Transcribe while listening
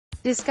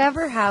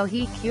Discover how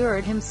he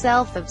cured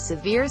himself of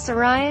severe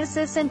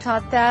psoriasis and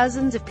taught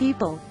thousands of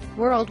people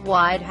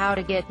worldwide how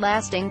to get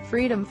lasting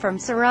freedom from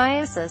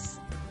psoriasis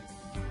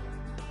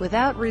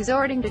without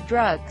resorting to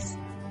drugs,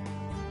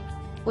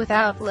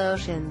 without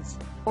lotions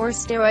or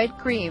steroid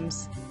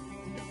creams,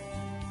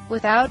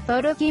 without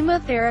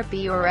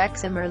photochemotherapy or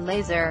eczema or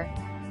laser.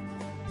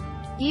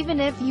 Even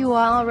if you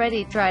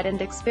already tried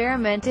and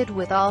experimented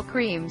with all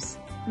creams,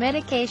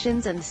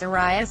 medications and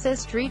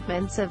psoriasis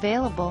treatments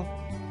available,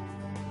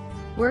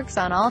 works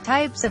on all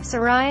types of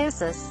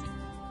psoriasis: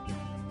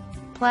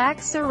 plaque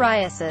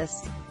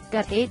psoriasis,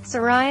 guttate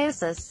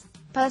psoriasis,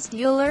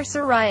 pustular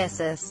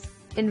psoriasis,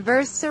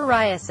 inverse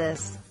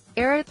psoriasis,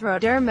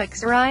 erythrodermic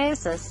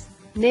psoriasis,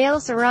 nail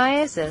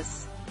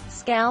psoriasis,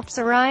 scalp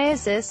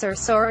psoriasis or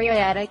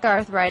psoriatic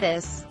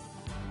arthritis.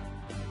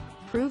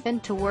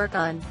 Proven to work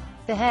on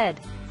the head,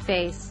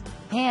 face,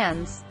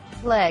 hands,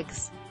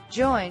 legs,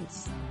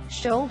 joints,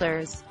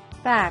 shoulders,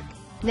 back,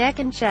 neck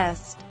and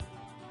chest.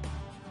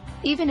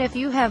 Even if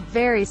you have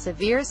very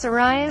severe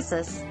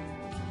psoriasis,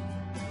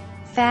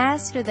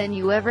 faster than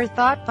you ever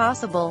thought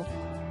possible.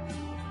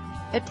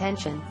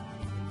 Attention!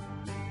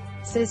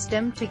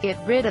 System to get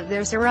rid of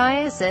their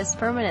psoriasis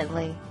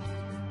permanently.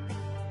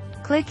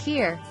 Click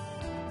here.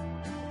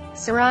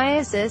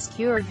 Psoriasis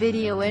Cure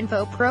Video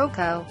Info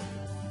Proco.